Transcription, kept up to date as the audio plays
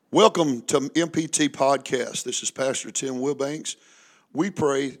Welcome to MPT Podcast. This is Pastor Tim Wilbanks. We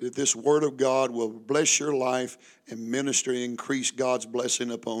pray that this Word of God will bless your life and minister and increase God's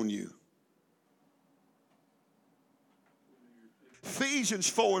blessing upon you. Ephesians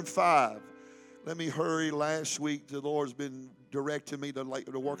 4 and 5. Let me hurry. Last week the Lord's been directing me to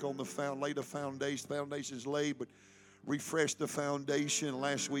work on lay the foundation. The foundation's laid, but refresh the foundation.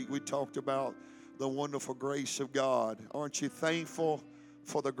 Last week we talked about the wonderful grace of God. Aren't you thankful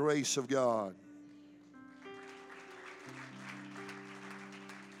for the grace of God?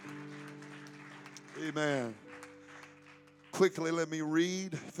 Amen. Quickly, let me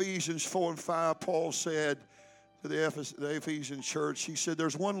read Ephesians 4 and 5. Paul said to the Ephesian church, he said,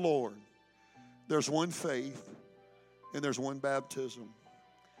 there's one Lord, there's one faith, and there's one baptism.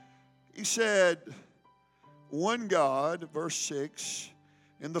 He said, one God, verse 6,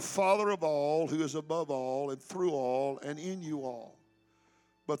 and the Father of all, who is above all, and through all, and in you all.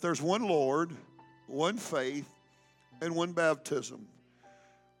 But there's one Lord, one faith, and one baptism.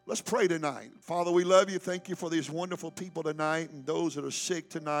 Let's pray tonight. Father, we love you. Thank you for these wonderful people tonight and those that are sick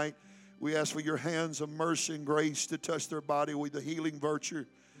tonight. We ask for your hands of mercy and grace to touch their body with the healing virtue.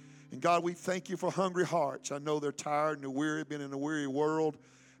 And God, we thank you for hungry hearts. I know they're tired and they're weary, been in a weary world.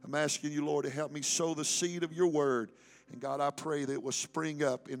 I'm asking you, Lord, to help me sow the seed of your word. And God, I pray that it will spring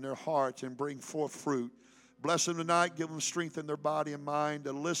up in their hearts and bring forth fruit. Bless them tonight. Give them strength in their body and mind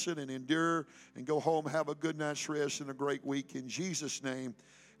to listen and endure and go home, have a good night's rest and a great week in Jesus' name.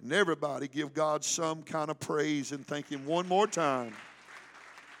 And everybody give God some kind of praise and thank him one more time.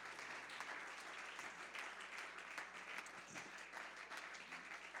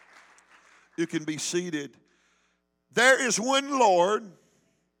 You can be seated. There is one Lord,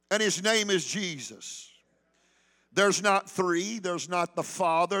 and his name is Jesus. There's not three. There's not the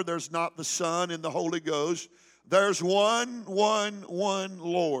Father. There's not the Son and the Holy Ghost. There's one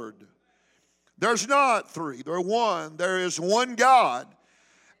Lord. There's not three. There's one. There is one God.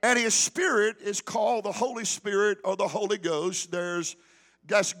 And his Spirit is called the Holy Spirit or the Holy Ghost.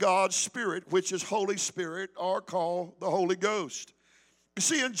 That's God's Spirit, which is Holy Spirit, or called the Holy Ghost. You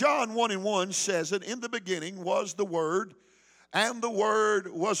see, in John 1 and 1 says that in the beginning was the Word, and the Word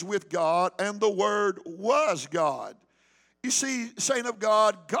was with God, and the Word was God. You see, saint of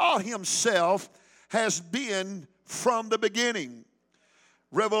God, God himself has been from the beginning.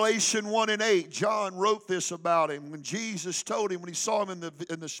 Revelation 1 and 8, John wrote this about him. When Jesus told him, when he saw him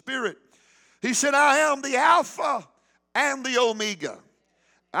in the Spirit, he said, I am the Alpha and the Omega.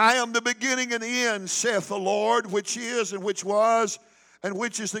 I am the beginning and the end, saith the Lord, which is and which was and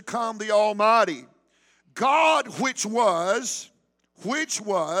which is to come, the Almighty. God which was,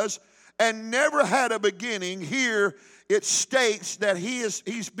 and never had a beginning. Here it states that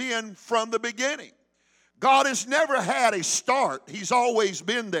he's been from the beginning. God has never had a start. He's always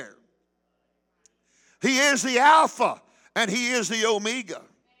been there. He is the Alpha and he is the Omega.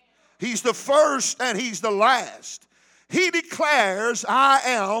 He's the first and he's the last. He declares, I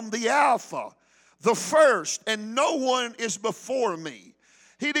am the Alpha, the first, and no one is before me.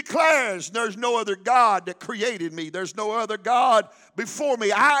 He declares there's no other God that created me. There's no other God before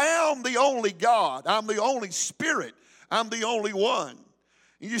me. I am the only God. I'm the only Spirit. I'm the only one.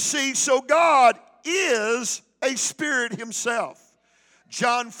 You see, so God is a Spirit himself.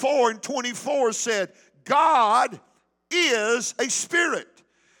 John 4 and 24 said, God is a Spirit.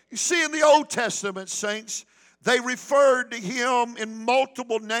 You see, in the Old Testament, saints, they referred to him in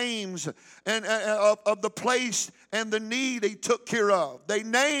multiple names and of the place and the need he took care of. They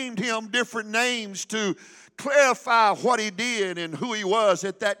named him different names to clarify what he did and who he was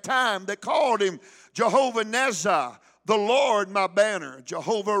at that time. They called him Jehovah Nezah, the Lord my banner.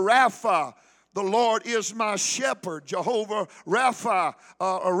 Jehovah Rapha, the Lord is my shepherd. Jehovah Rapha,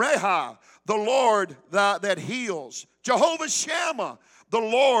 Reha, the Lord that heals. Jehovah Shammah, the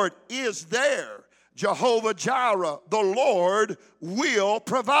Lord is there. Jehovah Jireh, the Lord will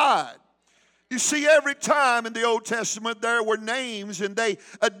provide. You see, every time in the Old Testament there were names and they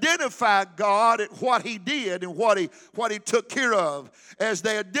identified God at what he did and what he took care of, as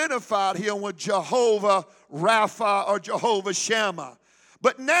they identified him with Jehovah Rapha or Jehovah Shammah.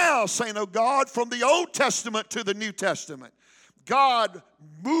 But now, saint of God, from the Old Testament to the New Testament, God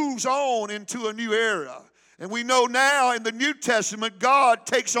moves on into a new era. And we know now in the New Testament, God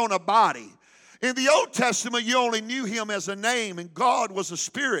takes on a body. In the Old Testament, you only knew him as a name, and God was a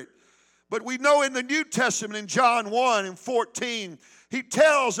spirit. But we know in the New Testament, in John 1 and 14, he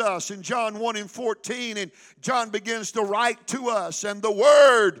tells us in John 1 and 14, and John begins to write to us, and the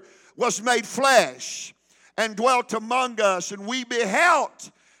Word was made flesh and dwelt among us, and we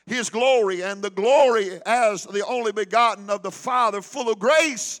beheld his glory, and the glory as the only begotten of the Father, full of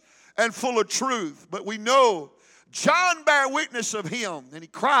grace and full of truth. But we know John bare witness of him, and he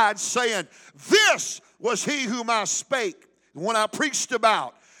cried, saying, this was he whom I spake, when I preached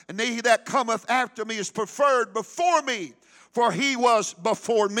about. And he that cometh after me is preferred before me, for he was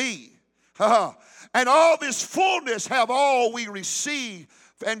before me. And all this fullness have all we received,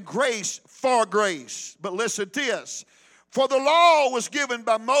 and grace for grace. But listen to this. For the law was given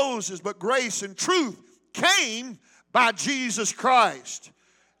by Moses, but grace and truth came by Jesus Christ.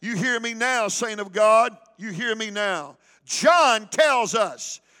 You hear me now, saint of God? You hear me now? John tells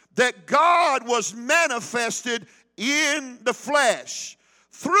us that God was manifested in the flesh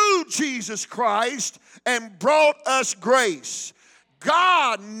through Jesus Christ and brought us grace.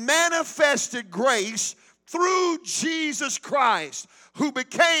 God manifested grace through Jesus Christ, who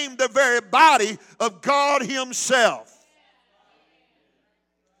became the very body of God himself.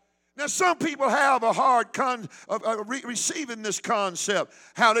 Now, some people have a hard time receiving this concept.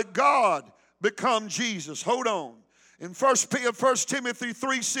 How did God become Jesus? Hold on. In 1 Timothy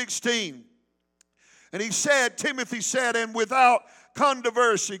 3:16, and he said, Timothy said, and without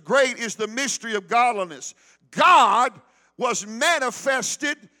controversy, great is the mystery of godliness. God was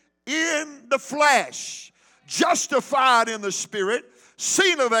manifested in the flesh, justified in the spirit,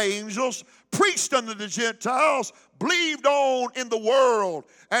 seen of angels, preached unto the Gentiles, believed on in the world,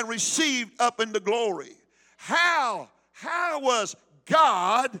 and received up into glory. How was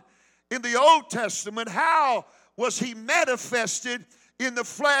God in the Old Testament, how was he manifested in the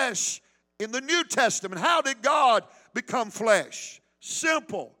flesh in the New Testament? How did God become flesh?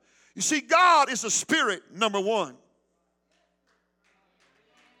 Simple. You see, God is a spirit, number one.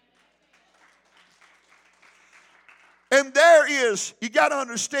 And there is, you got to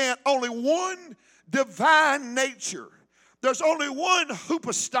understand, only one divine nature. There's only one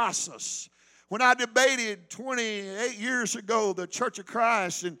hypostasis. When I debated 28 years ago the Church of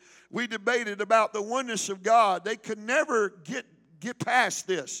Christ, and we debated about the oneness of God, they could never get past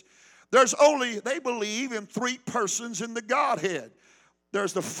this. They believe in three persons in the Godhead.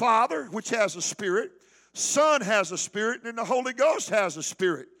 There's the Father, which has a spirit, Son has a spirit, and the Holy Ghost has a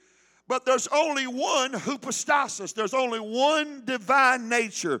spirit. But there's only one hypostasis. There's only one divine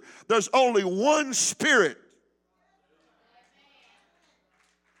nature. There's only one spirit.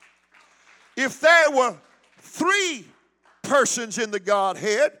 If there were three persons in the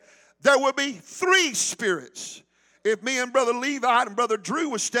Godhead, there would be three spirits. If me and Brother Levi and Brother Drew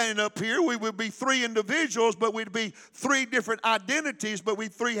was standing up here, we would be three individuals, but we'd be three different identities, but we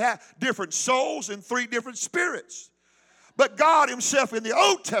three have different souls and three different spirits. But God himself in the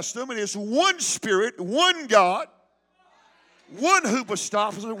Old Testament is one spirit, one God, one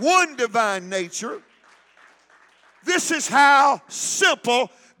hypostasis, one divine nature. This is how simple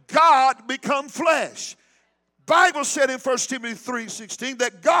God become flesh. Bible said in 1 Timothy 3:16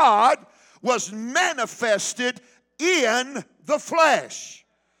 that God was manifested in the flesh.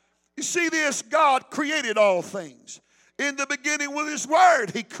 You see this? God created all things. In the beginning with his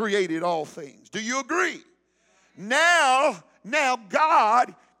word, he created all things. Do you agree? Now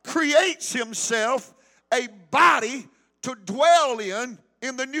God creates himself a body to dwell in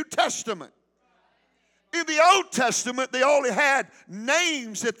the New Testament. In the Old Testament, they only had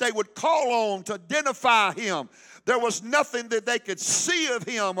names that they would call on to identify him. There was nothing that they could see of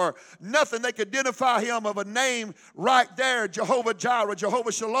him, or nothing they could identify him of a name right there, Jehovah Jireh,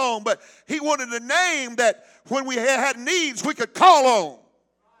 Jehovah Shalom. But he wanted a name that when we had needs, we could call on.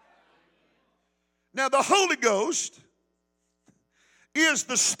 Now, the Holy Ghost is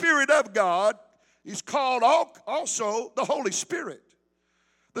the Spirit of God. He's called also the Holy Spirit.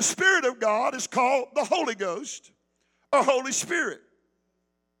 The Spirit of God is called the Holy Ghost or Holy Spirit.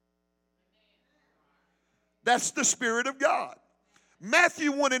 That's the Spirit of God.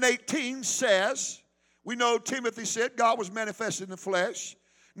 Matthew 1:18 says, we know Timothy said God was manifested in the flesh.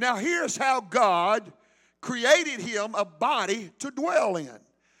 Now here's how God created him a body to dwell in.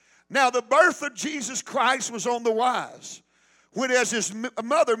 Now the birth of Jesus Christ was on the wise. When as his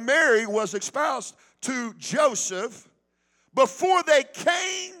mother Mary was espoused to Joseph, before they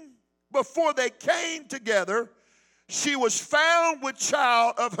came together, she was found with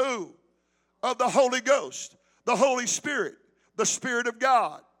child of who? Of the Holy Ghost, the Holy Spirit, the Spirit of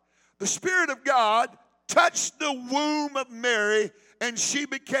God. The Spirit of God touched the womb of Mary, and she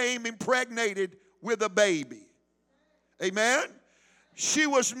became impregnated with a baby. Amen? She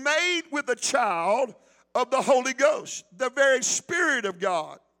was made with a child of the Holy Ghost, the very Spirit of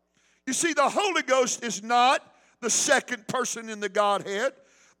God. You see, the Holy Ghost is not the second person in the Godhead.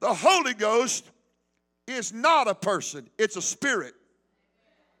 The Holy Ghost is not a person. It's a spirit.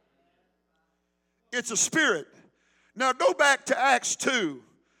 It's a spirit. Now go back to Acts 2.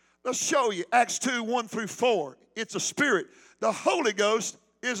 Let's show you. Acts 2, 1 through 4. It's a spirit. The Holy Ghost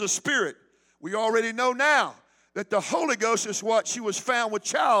is a spirit. We already know now that the Holy Ghost is what she was found with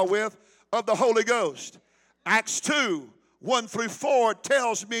child with of the Holy Ghost. Acts 2, 1 through 4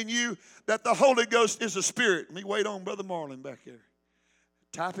 tells me and you that the Holy Ghost is a spirit. Let me wait on Brother Marlon back here.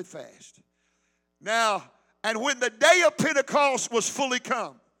 Type it fast. Now, and when the day of Pentecost was fully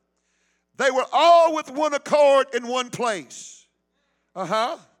come, they were all with one accord in one place.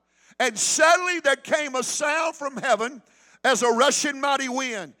 And suddenly there came a sound from heaven as a rushing mighty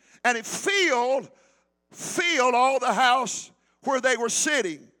wind, and it filled all the house where they were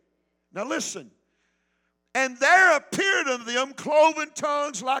sitting. Now listen. And there appeared unto them cloven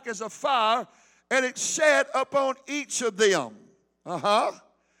tongues like as a fire, and it sat upon each of them.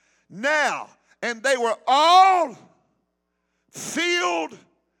 Now, and they were all filled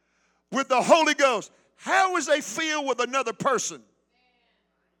with the Holy Ghost. How was they filled with another person?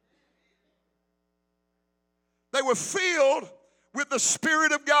 They were filled with the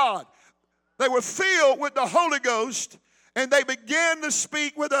Spirit of God. They were filled with the Holy Ghost, and they began to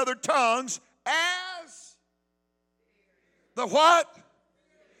speak with other tongues as the what?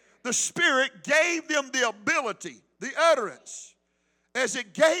 The Spirit gave them the ability, the utterance. As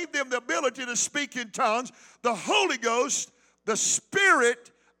it gave them the ability to speak in tongues, the Holy Ghost, the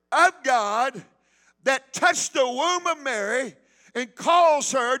Spirit of God that touched the womb of Mary and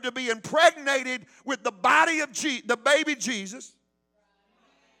caused her to be impregnated with the body of the baby Jesus.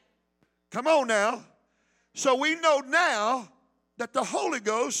 Come on now. So we know now that the Holy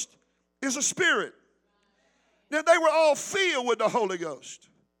Ghost is a spirit. Now they were all filled with the Holy Ghost.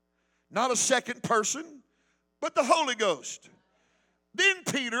 Not a second person, but the Holy Ghost. Then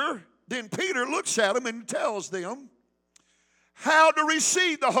Peter looks at them and tells them how to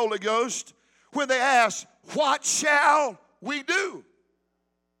receive the Holy Ghost when they ask, what shall we do?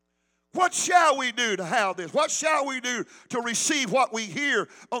 What shall we do to have this? What shall we do to receive what we hear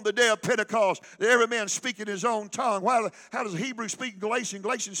on the day of Pentecost? That every man speak in his own tongue. How does Hebrew speak in Galatians?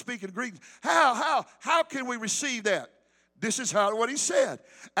 Galatians speak in Greek. How can we receive that? This is what he said.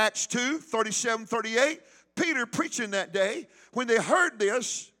 Acts 2, 37, 38. Peter preaching that day. When they heard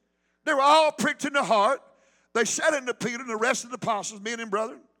this, they were all pricked in the heart. They said unto Peter and the rest of the apostles, men and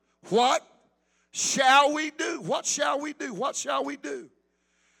brethren, what shall we do? What shall we do? What shall we do?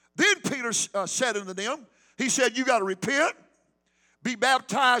 Then Peter said unto them, he said, you got to repent, be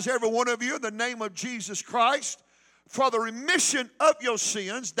baptized every one of you in the name of Jesus Christ for the remission of your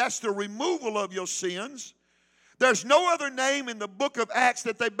sins. That's the removal of your sins. There's no other name in the book of Acts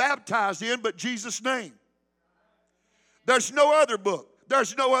that they baptized in but Jesus' name. There's no other book.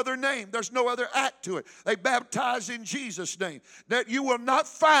 There's no other name. There's no other act to it. They baptize in Jesus' name. That you will not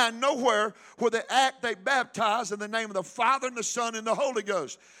find nowhere where the act they baptize in the name of the Father and the Son and the Holy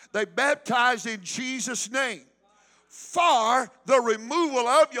Ghost. They baptize in Jesus' name for the removal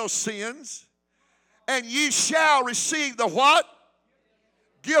of your sins, and ye shall receive the what?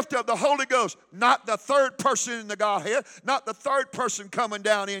 Gift of the Holy Ghost. Not the third person in the Godhead, not the third person coming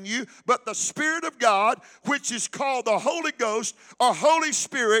down in you, but the Spirit of God, which is called the Holy Ghost or Holy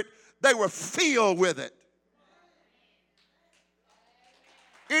Spirit. They were filled with it.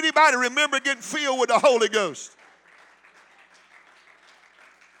 Anybody remember getting filled with the Holy Ghost?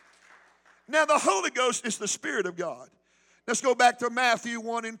 Now the Holy Ghost is the Spirit of God. Let's go back to Matthew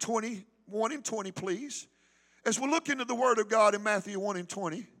 1 and 20. 1 and 20, please. As we look into the Word of God in Matthew 1 and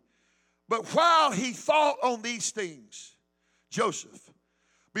 20. But while he thought on these things, Joseph,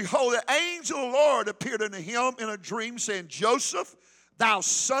 behold, the angel of the Lord appeared unto him in a dream, saying, Joseph, thou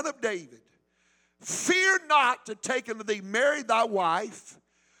son of David, fear not to take unto thee Mary thy wife,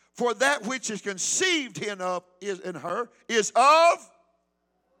 for that which is conceived in her is of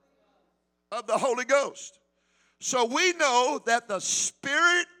the Holy Ghost. So we know that the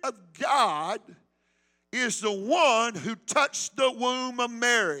Spirit of God is the one who touched the womb of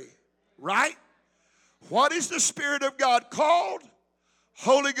Mary, right? What is the Spirit of God called?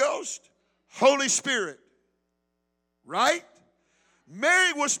 Holy Ghost, Holy Spirit, right?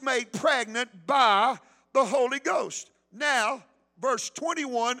 Mary was made pregnant by the Holy Ghost. Now, verse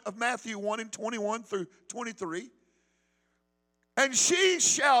 21 of Matthew 1 and 21 through 23. And she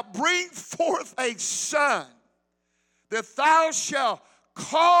shall bring forth a son, that thou shalt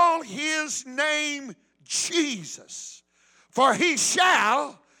call his name Jesus, for he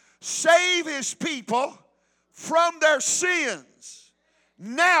shall save his people from their sins.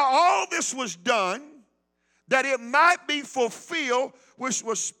 Now all this was done that it might be fulfilled which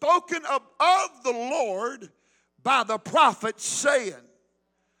was spoken of the Lord by the prophet, saying,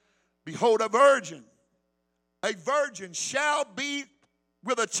 Behold, a virgin shall be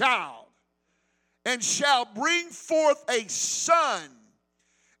with a child, and shall bring forth a son,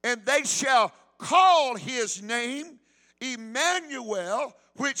 and they shall call his name Emmanuel,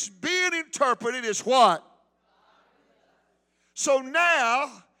 which being interpreted is what? So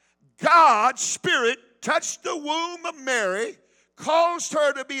now, God's Spirit touched the womb of Mary, caused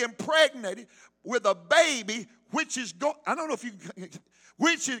her to be impregnated with a baby, which is, I don't know if you can,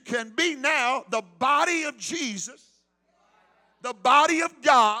 which it can be now the body of Jesus, the body of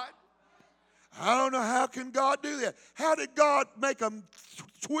God. I don't know, how can God do that? How did God make a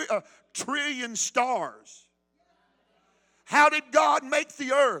trillion stars? How did God make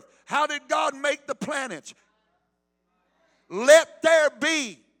the earth? How did God make the planets? Let there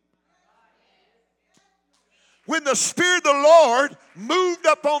be. When the Spirit of the Lord moved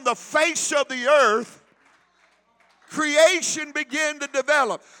up on the face of the earth, creation began to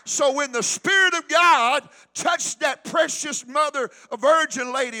develop. So when the Spirit of God touched that precious mother, a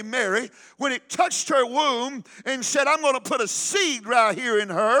virgin lady Mary, when it touched her womb and said, I'm going to put a seed right here in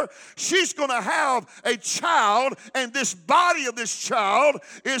her, she's going to have a child, and this body of this child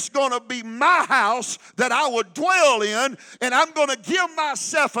is going to be my house that I will dwell in, and I'm going to give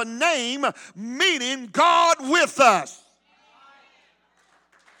myself a name, meaning God with us.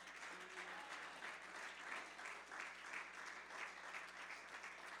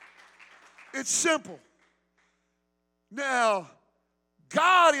 It's simple. Now,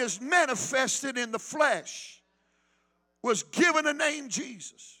 God is manifested in the flesh, was given a name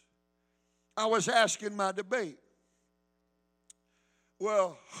Jesus. I was asking my debate,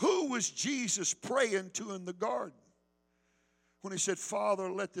 well, who was Jesus praying to in the garden when he said,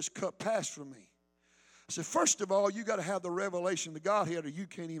 Father, let this cup pass from me? I said, first of all, you got to have the revelation of the Godhead, or you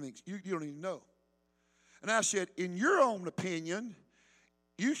can't even, you don't even know. And I said, in your own opinion,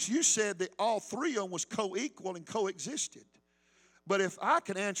 you said that all three of them was co-equal and coexisted. But if I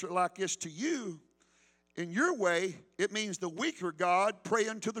can answer it like this to you, in your way, it means the weaker God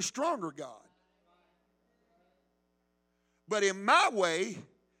praying to the stronger God. But in my way,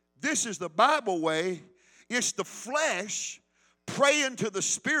 this is the Bible way, it's the flesh praying to the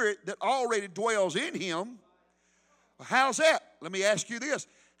Spirit that already dwells in him. How's that? Let me ask you this.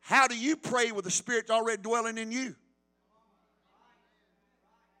 How do you pray with the Spirit already dwelling in you?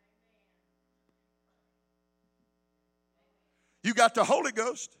 You got the Holy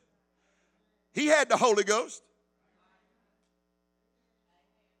Ghost. He had the Holy Ghost.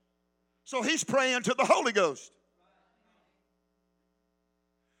 So he's praying to the Holy Ghost.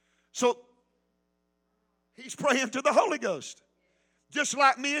 So he's praying to the Holy Ghost. Just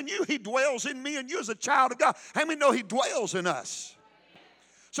like me and you, he dwells in me and you as a child of God. How many know he dwells in us?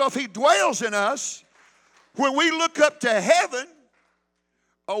 So if he dwells in us, when we look up to heaven,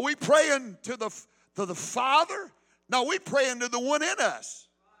 are we praying to the Father? No, we're praying to the one in us.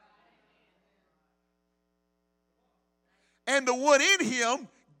 And the one in him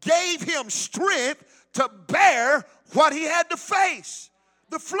gave him strength to bear what he had to face.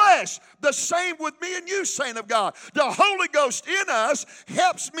 The flesh. The same with me and you, saint of God. The Holy Ghost in us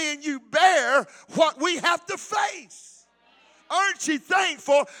helps me and you bear what we have to face. Aren't you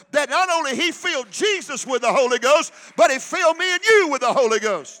thankful that not only he filled Jesus with the Holy Ghost, but he filled me and you with the Holy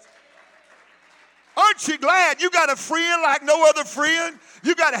Ghost? Aren't you glad you got a friend like no other friend?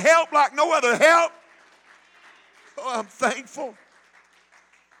 You got help like no other help? Oh, I'm thankful.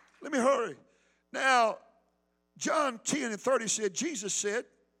 Let me hurry. Now, John 10:30 said, Jesus said,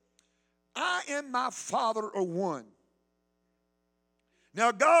 I and my Father are one.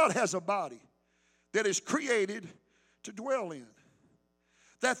 Now, God has a body that is created to dwell in,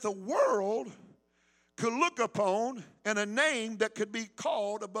 that the world could look upon, and a name that could be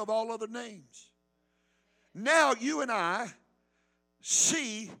called above all other names. Now you and I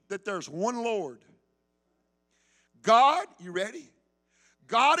see that there's one Lord. God, you ready?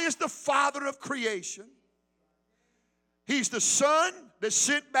 God is the Father of creation. He's the Son that's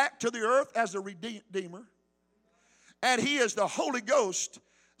sent back to the earth as a Redeemer. And he is the Holy Ghost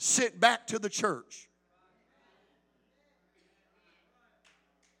sent back to the church.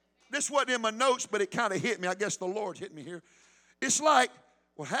 This wasn't in my notes, but it kind of hit me. I guess the Lord hit me here. It's like,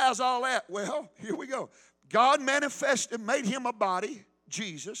 well, how's all that? Well, here we go. God manifested, made him a body,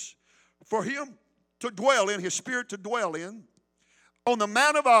 Jesus, for him to dwell in, his Spirit to dwell in. On the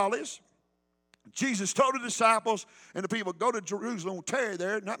Mount of Olives, Jesus told the disciples and the people, go to Jerusalem, tarry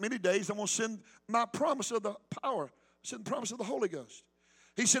there, not many days, I'm going to send my promise of the power, send the promise of the Holy Ghost.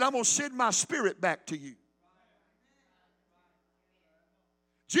 He said, I'm going to send my Spirit back to you.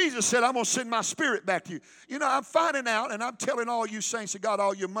 Jesus said, I'm going to send my spirit back to you. You know, I'm finding out, and I'm telling all you saints of God,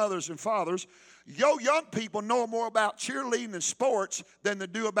 all your mothers and fathers, your young people know more about cheerleading and sports than they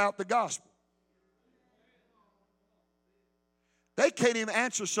do about the gospel. They can't even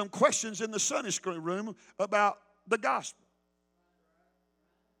answer some questions in the Sunday school room about the gospel.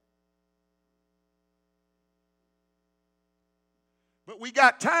 But we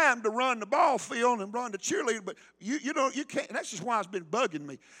got time to run the ball field and run the cheerleader, but you know, you can't. That's just why it's been bugging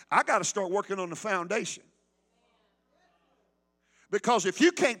me. I got to start working on the foundation. Because if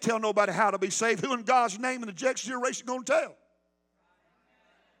you can't tell nobody how to be saved, who in God's name in the next generation going to tell?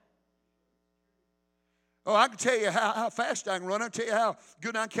 Oh, I can tell you how fast I can run. I can tell you how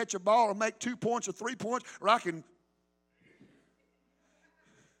good I can catch a ball or make 2 points or 3 points, or I can.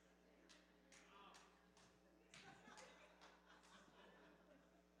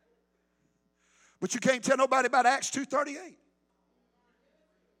 But you can't tell nobody about Acts 2:38.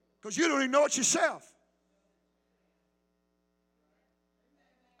 Because you don't even know it yourself.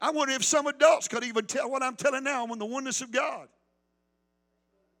 I wonder if some adults could even tell what I'm telling now on the oneness of God.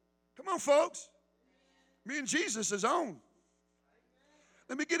 Come on, folks. Me and Jesus is on.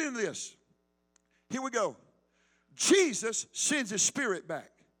 Let me get into this. Here we go. Jesus sends his spirit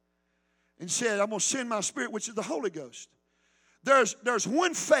back and said, I'm going to send my spirit, which is the Holy Ghost. There's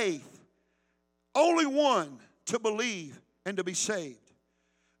one faith, only one to believe and to be saved.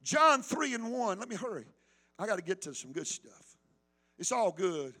 John 3:1. Let me hurry. I got to get to some good stuff. It's all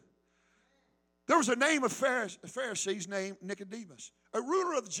good. There was a name of Pharisees named Nicodemus, a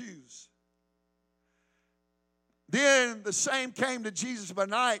ruler of the Jews. Then the same came to Jesus by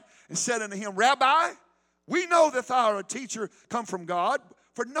night and said unto him, Rabbi, we know that thou art a teacher come from God,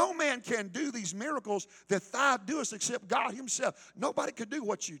 for no man can do these miracles that thou doest except God himself. Nobody could do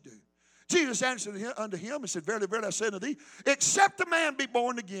what you do. Jesus answered unto him and said, Verily, verily, I say unto thee, except a man be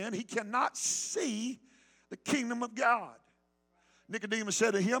born again, he cannot see the kingdom of God. Nicodemus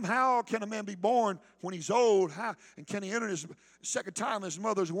said to him, how can a man be born when he's old? How, and can he enter his second time in his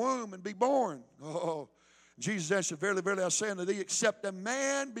mother's womb and be born? Oh, Jesus answered, Verily, verily, I say unto thee, except a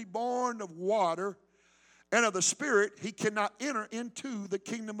man be born of water and of the Spirit, he cannot enter into the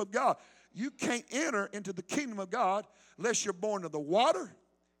kingdom of God. You can't enter into the kingdom of God unless you're born of the water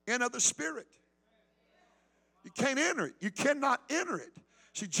and of the Spirit. You can't enter it. You cannot enter it.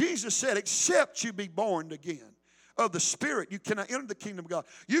 See, Jesus said, except you be born again of the Spirit, you cannot enter the kingdom of God.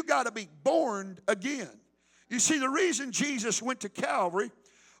 You got to be born again. You see, the reason Jesus went to Calvary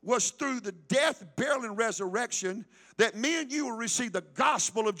was through the death, burial, and resurrection that me and you will receive the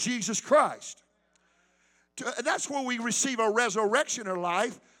gospel of Jesus Christ. That's where we receive our resurrection in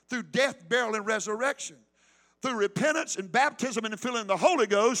life, through death, burial, and resurrection. Through repentance and baptism and the filling of the Holy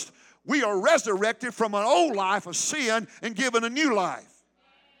Ghost, we are resurrected from an old life of sin and given a new life.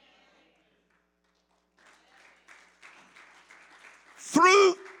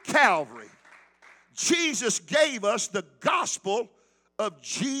 Through Calvary, Jesus gave us the gospel of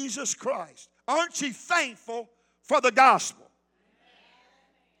Jesus Christ. Aren't you thankful for the gospel?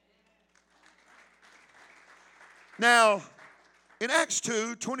 Now, in Acts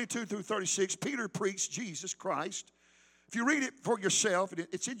 2:22 through 36, Peter preached Jesus Christ. If you read it for yourself,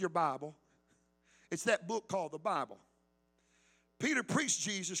 it's in your Bible. It's that book called the Bible. Peter preached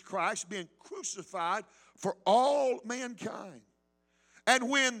Jesus Christ being crucified for all mankind. And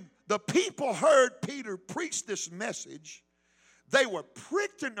when the people heard Peter preach this message, they were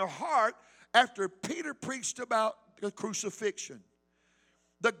pricked in their heart after Peter preached about the crucifixion.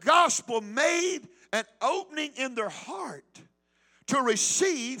 The gospel made an opening in their heart to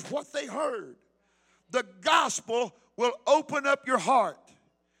receive what they heard. The gospel will open up your heart.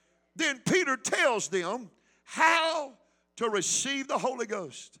 Then Peter tells them how to receive the Holy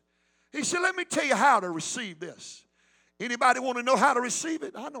Ghost. He said, let me tell you how to receive this. Anybody want to know how to receive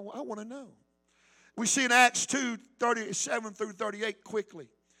it? I want to know. We see in Acts 2:37 through 38 quickly.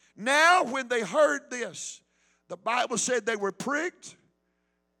 Now when they heard this, the Bible said they were pricked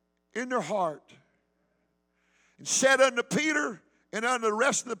in their heart and said unto Peter and unto the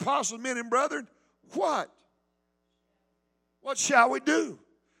rest of the apostles, men and brethren, what? What shall we do?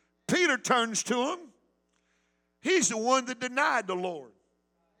 Peter turns to him. He's the one that denied the Lord.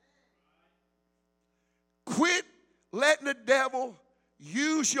 Quit letting the devil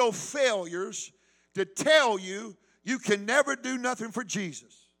use your failures to tell you you can never do nothing for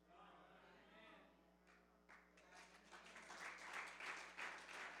Jesus.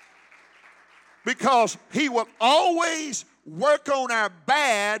 Because he will always work on our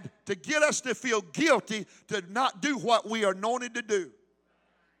bad to get us to feel guilty to not do what we are anointed to do.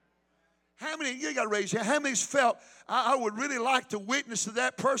 How many, you got to raise your hand, how many's felt, I would really like to witness to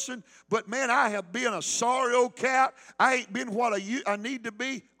that person, but man, I have been a sorry old cat. I ain't been what I need to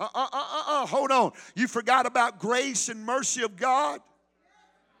be. Hold on. You forgot about grace and mercy of God?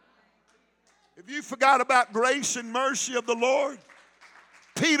 If you forgot about grace and mercy of the Lord,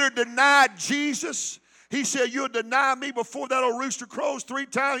 Peter denied Jesus. He said, you'll deny me before that old rooster crows 3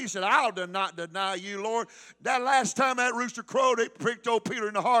 times. He said, I'll not deny you, Lord. That last time that rooster crowed, it pricked old Peter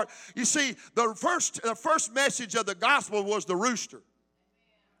in the heart. You see, the first message of the gospel was the rooster.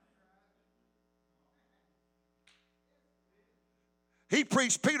 He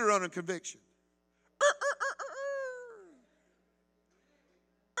preached Peter under conviction.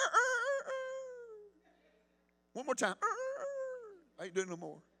 One more time. I ain't doing no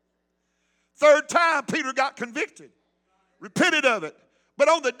more. 3rd time, Peter got convicted, repented of it. But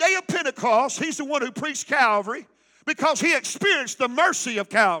on the day of Pentecost, he's the one who preached Calvary because he experienced the mercy of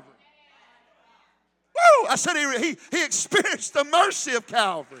Calvary. Woo! I said he experienced the mercy of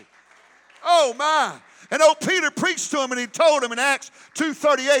Calvary. Oh, my. And old Peter preached to him, and he told him in Acts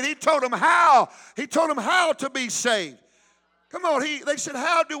 2:38, he told him how to be saved. Come on, they said,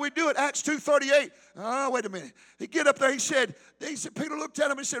 how do we do it? Acts 2:38. Oh, wait a minute. He get up there, he said, Peter looked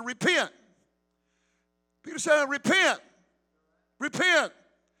at him and said, repent. Peter said, repent. Repent.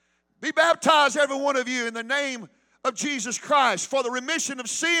 Be baptized, every one of you, in the name of Jesus Christ for the remission of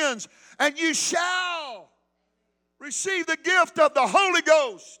sins, and you shall receive the gift of the Holy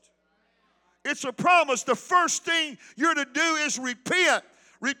Ghost. It's a promise. The first thing you're to do is repent.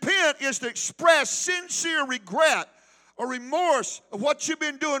 Repent is to express sincere regret or remorse of what you've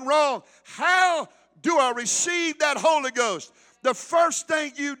been doing wrong. How do I receive that Holy Ghost? The first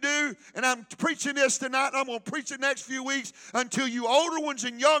thing you do, and I'm preaching this tonight, and I'm going to preach it next few weeks until you older ones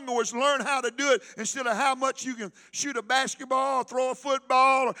and younger ones learn how to do it instead of how much you can shoot a basketball or throw a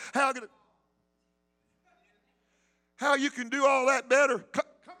football or how you can do all that better. Come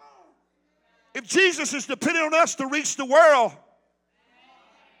on. If Jesus is depending on us to reach the world,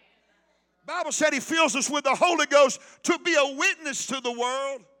 the Bible said he fills us with the Holy Ghost to be a witness to the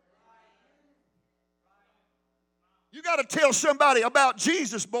world. You got to tell somebody about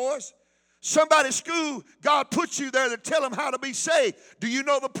Jesus, boys. Somebody at school, God puts you there to tell them how to be saved. Do you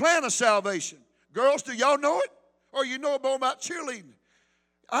know the plan of salvation? Girls, do y'all know it? Or you know more about cheerleading?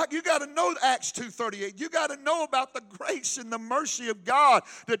 You got to know Acts 2:38. You got to know about the grace and the mercy of God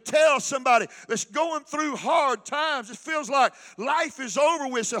to tell somebody that's going through hard times. It feels like life is over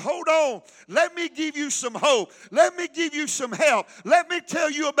with. So hold on. Let me give you some hope. Let me give you some help. Let me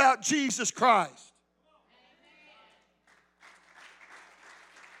tell you about Jesus Christ.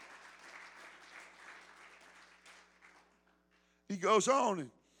 He goes on,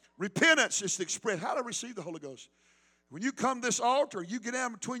 and repentance is to express how to receive the Holy Ghost. When you come to this altar, you get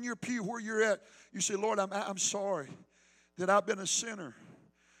down between your pew where you're at. You say, Lord, I'm sorry that I've been a sinner.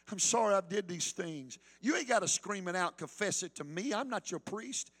 I'm sorry I did these things. You ain't got to scream it out, confess it to me. I'm not your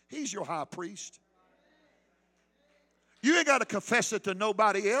priest. He's your high priest. You ain't got to confess it to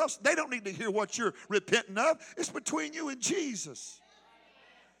nobody else. They don't need to hear what you're repenting of. It's between you and Jesus.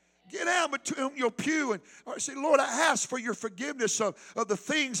 Get down between your pew and say, Lord, I ask for your forgiveness of the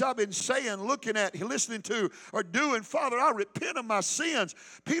things I've been saying, looking at, listening to, or doing. Father, I repent of my sins.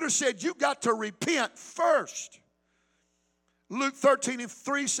 Peter said, you got to repent first. Luke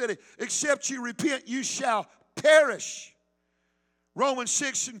 13:3 said, except you repent, you shall perish. Romans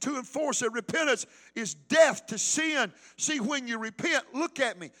 6:2-4 said, repentance is death to sin. See, when you repent, look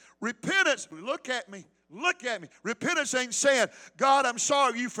at me. Repentance, look at me. Look at me. Repentance ain't saying, God, I'm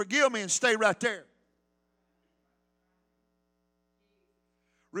sorry, you forgive me, and stay right there.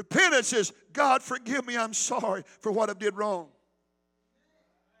 Repentance is, God, forgive me, I'm sorry for what I did wrong.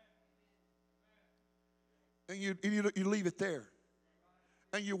 And you leave it there.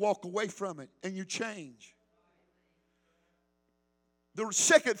 And you walk away from it, and you change. The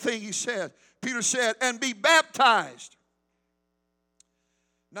second thing he said, Peter said, and be baptized.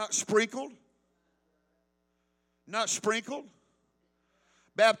 Not sprinkled. Not sprinkled.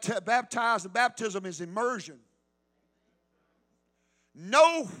 Baptized, the baptism is immersion.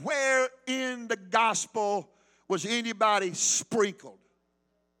 Nowhere in the gospel was anybody sprinkled.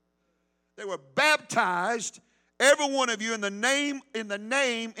 They were baptized, every one of you, in the name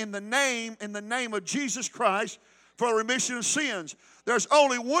of Jesus Christ for remission of sins. There's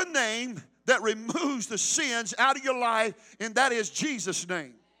only one name that removes the sins out of your life, and that is Jesus'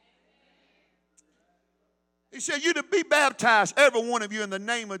 name. He said, you to be baptized, every one of you, in the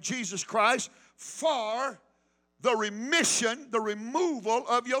name of Jesus Christ for the remission, the removal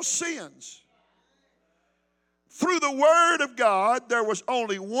of your sins. through the Word of God, there was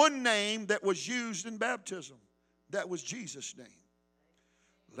only one name that was used in baptism. That was Jesus' name.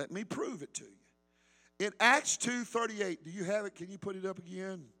 Let me prove it to you. In Acts 2:38, do you have it? Can you put it up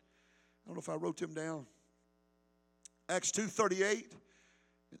again? I don't know if I wrote them down. Acts 2:38,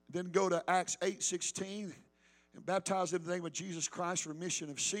 then go to Acts 8:16, and baptize them in the name of Jesus Christ for remission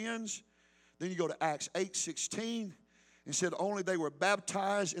of sins. Then you go to Acts 8:16, and said only they were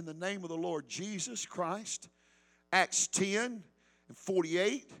baptized in the name of the Lord Jesus Christ. Acts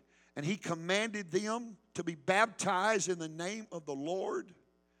 10:48, and he commanded them to be baptized in the name of the Lord.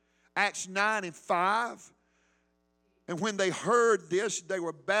 Acts 9:5, and when they heard this, they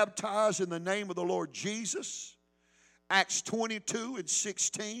were baptized in the name of the Lord Jesus. Acts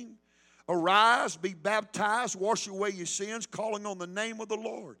 22:16, arise, be baptized, wash away your sins, calling on the name of the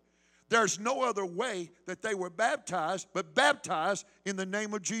Lord. There's no other way that they were baptized but baptized in the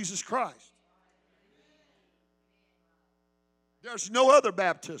name of Jesus Christ. There's no other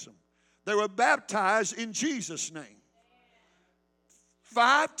baptism. They were baptized in Jesus' name.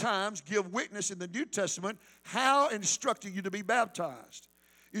 5 times give witness in the New Testament how instructing you to be baptized.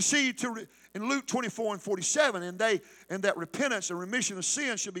 You see, in Luke 24:47, and that repentance and remission of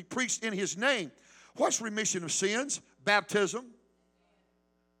sins should be preached in his name. What's remission of sins? Baptism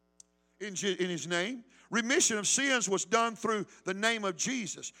in his name. Remission of sins was done through the name of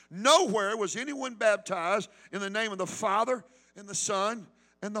Jesus. Nowhere was anyone baptized in the name of the Father and the Son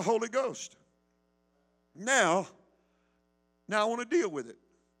and the Holy Ghost. Now I want to deal with it.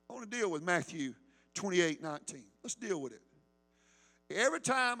 I want to deal with Matthew 28:19. Let's deal with it. Every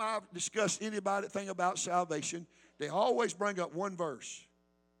time I've discussed anything about salvation, they always bring up one verse.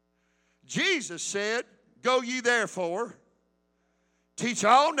 Jesus said, go ye therefore, teach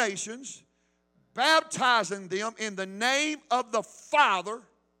all nations, baptizing them in the name of the Father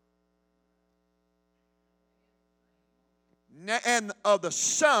and of the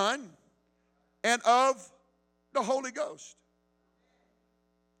Son and of the Holy Ghost.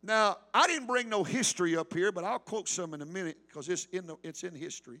 Now, I didn't bring no history up here, but I'll quote some in a minute because it's in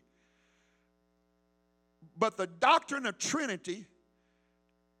history. But the doctrine of Trinity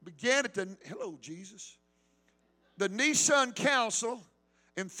began at the Nicene Council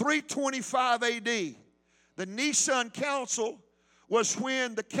in 325 A.D. The Nicene Council was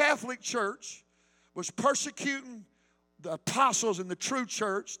when the Catholic Church was persecuting the apostles in the true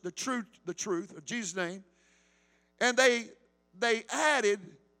church, the truth of Jesus' name, and they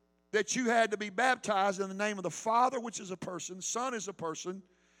added that you had to be baptized in the name of the Father, which is a person, Son is a person.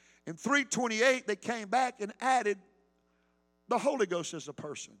 In 328, they came back and added the Holy Ghost as a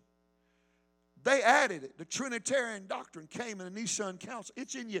person. They added it. The Trinitarian doctrine came in the Nicene Council.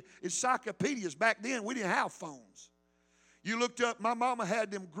 It's in your encyclopedias. Back then, we didn't have phones. You looked up, my mama had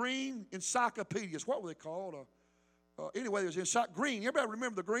them green encyclopedias. What were they called? Anyway, there was green. Everybody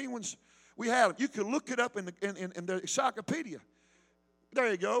remember the green ones? We had them. You could look it up in the encyclopedia. There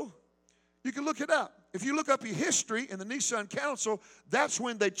you go. You can look it up. If you look up your history in the Nicene Council, that's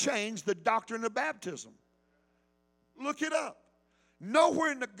when they changed the doctrine of baptism. Look it up.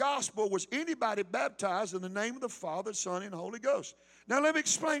 Nowhere in the gospel was anybody baptized in the name of the Father, Son, and Holy Ghost. Now let me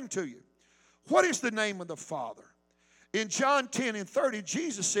explain to you. What is the name of the Father? In John 10:30,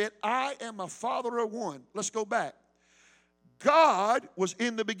 Jesus said, I am a Father of one. Let's go back. God was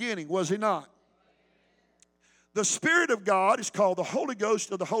in the beginning, was he not? The Spirit of God is called the Holy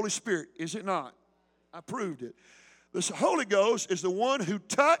Ghost or the Holy Spirit, is it not? I proved it. The Holy Ghost is the one who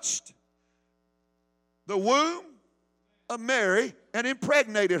touched the womb of Mary and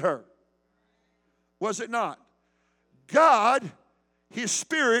impregnated her. Was it not? God, his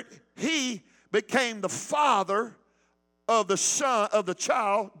Spirit, he became the Father of the Son of the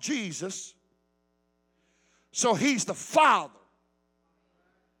child, Jesus. So he's the Father.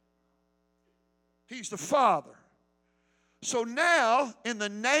 He's the Father. So now, in the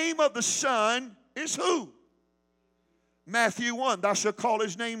name of the Son is who? Matthew 1, thou shalt call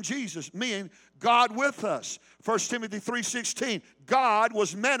his name Jesus, meaning God with us. 1 Timothy 3:16, God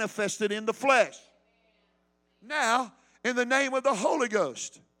was manifested in the flesh. Now, in the name of the Holy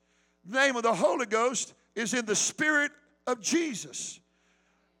Ghost. The name of the Holy Ghost is in the Spirit of Jesus.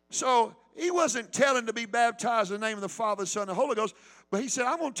 So, he wasn't telling to be baptized in the name of the Father, Son, and the Holy Ghost. But he said,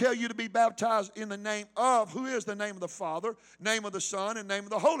 I'm going to tell you to be baptized in the name of, who is the name of the Father, name of the Son, and name of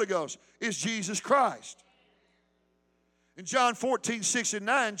the Holy Ghost, is Jesus Christ. In John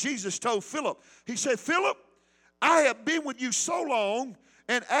 14:6-9, Jesus told Philip, he said, Philip, I have been with you so long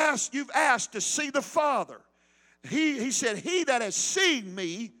and you've asked to see the Father. He said, he that has seen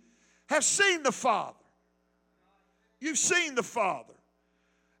me has seen the Father. You've seen the Father.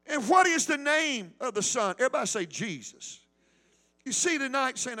 And what is the name of the Son? Everybody say Jesus. You see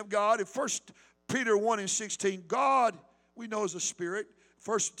tonight, saint of God, in 1 Peter 1:16, God, we know is a spirit.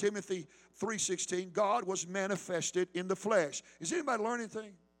 1 Timothy 3:16, God was manifested in the flesh. Is anybody learning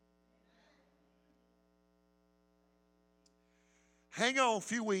anything? Hang on a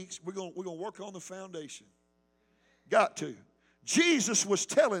few weeks. We're going to work on the foundation. Got to. Jesus was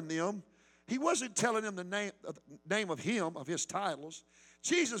telling them, he wasn't telling them the name of him, of his titles.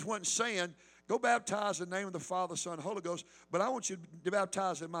 Jesus wasn't saying, go baptize in the name of the Father, Son, and Holy Ghost, but I want you to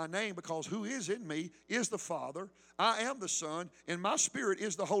baptize in my name because who is in me is the Father, I am the Son, and my Spirit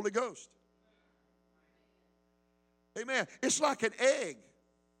is the Holy Ghost. Amen. It's like an egg.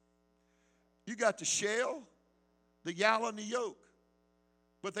 You got the shell, the yellow, and the yolk.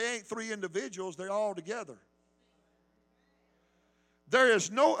 But they ain't three individuals, they're all together. There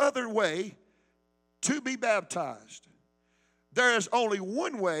is no other way to be baptized. There is only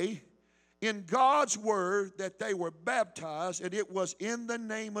one way in God's word that they were baptized, and it was in the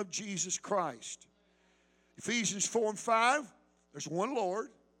name of Jesus Christ. Ephesians 4:5, there's one Lord,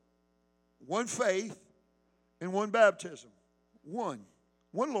 one faith, and one baptism. One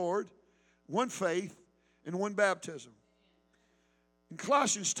Lord, one faith, and one baptism. In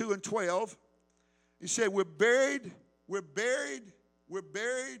Colossians 2:12, he said, we're buried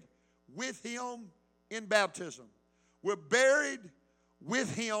with him in baptism. We're buried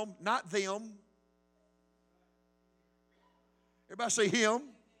with him, not them. Everybody say him.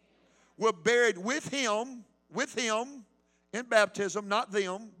 We're buried with him in baptism, not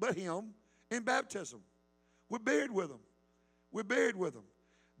them, but him in baptism. We're buried with him. We're buried with him.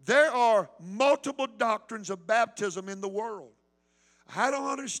 There are multiple doctrines of baptism in the world. I don't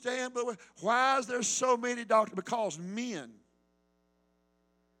understand, but why is there so many doctrines? Because men.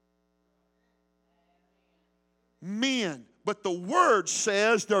 But the word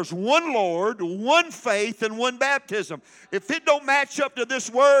says there's one Lord, one faith, and one baptism. If it don't match up to this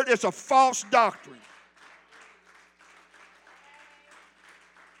word, it's a false doctrine.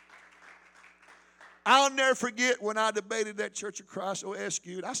 I'll never forget when I debated that Church of Christ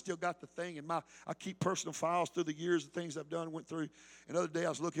OSQ. I still got the thing in I keep personal files through the years of things I've done, went through. Another day I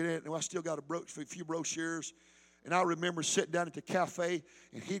was looking at it, and I still got a few brochures. And I remember sitting down at the cafe,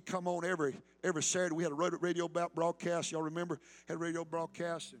 and he'd come on every Saturday. We had a radio broadcast. Y'all remember? Had a radio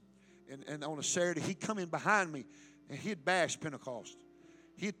broadcast. And on a Saturday, he'd come in behind me, and he'd bash Pentecost.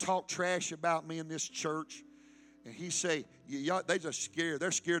 He'd talk trash about me in this church. And he'd say, they just scared.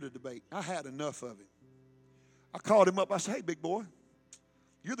 They're scared of debate. I had enough of it. I called him up. I said, hey, big boy,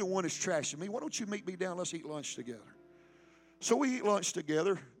 you're the one that's trashing me. Why don't you meet me down? Let's eat lunch together. So we eat lunch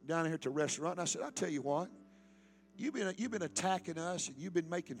together down here at the restaurant. And I said, I'll tell you what. You've been attacking us, and you've been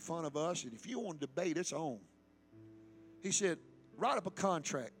making fun of us, and if you want to debate, it's on. He said, write up a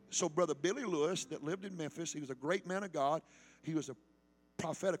contract. So Brother Billy Lewis, that lived in Memphis, he was a great man of God. He was he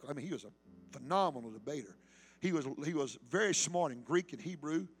was a phenomenal debater. He was very smart in Greek and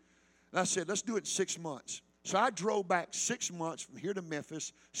Hebrew. And I said, let's do it in 6 months. So I drove back 6 months from here to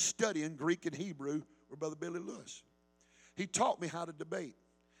Memphis studying Greek and Hebrew with Brother Billy Lewis. He taught me how to debate.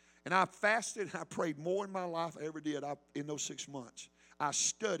 And I fasted and I prayed more in my life than I ever did in those 6 months. I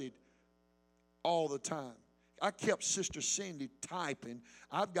studied all the time. I kept Sister Cindy typing.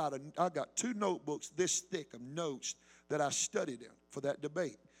 I've got 2 notebooks this thick of notes that I studied in for that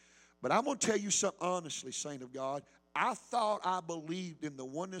debate. But I'm going to tell you something honestly, saint of God. I thought I believed in the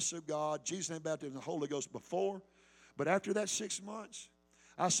oneness of God, Jesus and baptism, and the Holy Ghost before. But after that 6 months,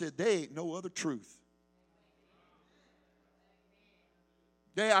 I said, there ain't no other truth.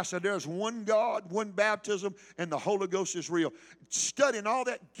 I said, there's one God, one baptism, and the Holy Ghost is real. Studying all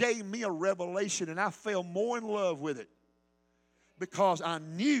that gave me a revelation, and I fell more in love with it because I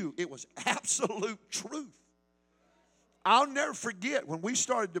knew it was absolute truth. I'll never forget when we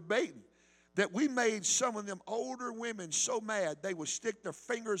started debating that we made some of them older women so mad they would stick their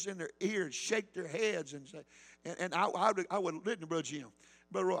fingers in their ears, shake their heads, and say, and I would listen to Brother Jim.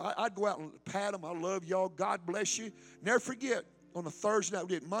 I'd go out and pat them. I love y'all. God bless you. Never forget. On a Thursday night,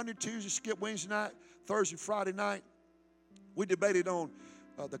 we did Monday, Tuesday, skip Wednesday night, Thursday, Friday night. We debated on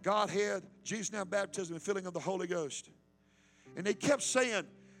the Godhead, Jesus now baptism, and filling of the Holy Ghost. And they kept saying,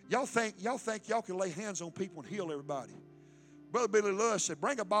 y'all think y'all can lay hands on people and heal everybody. Brother Billy Lewis said,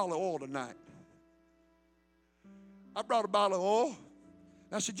 bring a bottle of oil tonight. I brought a bottle of oil.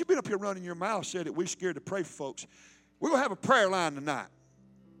 And I said, you've been up here running your mouth, said that we're scared to pray for folks. We're going to have a prayer line tonight.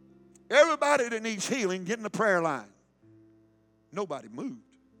 Everybody that needs healing, get in the prayer line. Nobody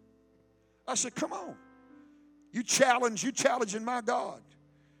moved. I said, come on. You challenging my God.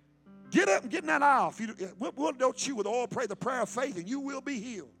 Get up and get in that aisle. We'll anoint you with oil, pray the prayer of faith, and you will be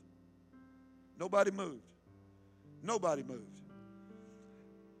healed. Nobody moved. Nobody moved.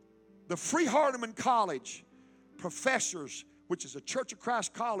 The Free Hardeman College professors, which is a Church of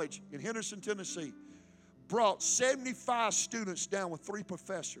Christ college in Henderson, Tennessee, brought 75 students down with 3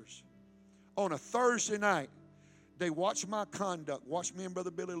 professors. On a Thursday night, they watched my conduct, watched me and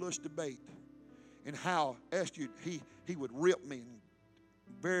Brother Billy Lewis debate, and how he would rip me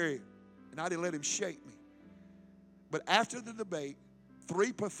and I didn't let him shake me. But after the debate,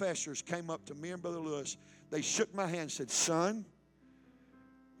 3 professors came up to me and Brother Lewis. They shook my hand and said, "Son,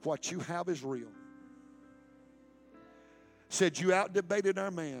 what you have is real." Said, "You out-debated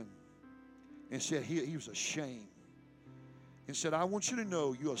our man." And said, he was ashamed. And said, "I want you to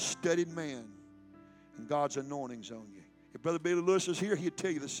know you're a studied man and God's anointing's on you." If Brother Billy Lewis was here, he'd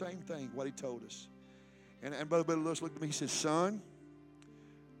tell you the same thing, what he told us. And Brother Billy Lewis looked at me, he said, "Son,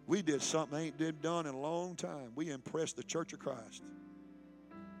 we did something I ain't done in a long time. We impressed the Church of Christ."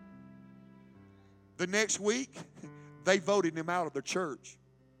 The next week, they voted him out of the church.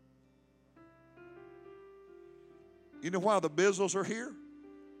 You know why the Bizzles are here?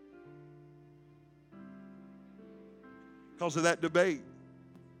 Because of that debate.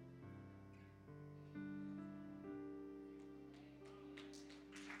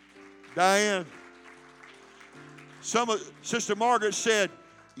 Diane, Sister Margaret said,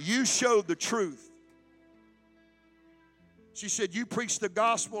 "You showed the truth." She said, "You preached the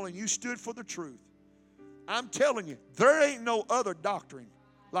gospel and you stood for the truth." I'm telling you, there ain't no other doctrine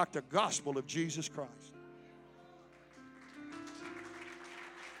like the gospel of Jesus Christ.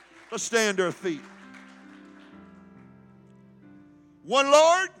 Let's stand to our feet. One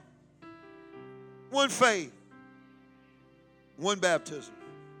Lord, one faith, one baptism.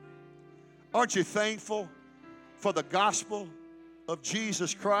 Aren't you thankful for the gospel of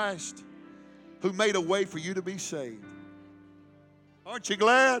Jesus Christ who made a way for you to be saved? Aren't you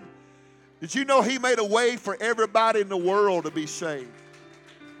glad? Did you know He made a way for everybody in the world to be saved?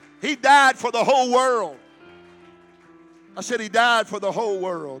 He died for the whole world. I said He died for the whole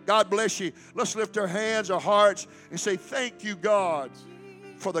world. God bless you. Let's lift our hands, our hearts, and say, "Thank you, God,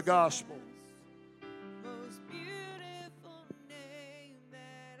 for the gospel."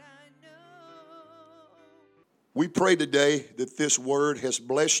 We pray today that this word has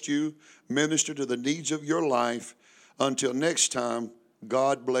blessed you, ministered to the needs of your life. Until next time,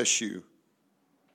 God bless you.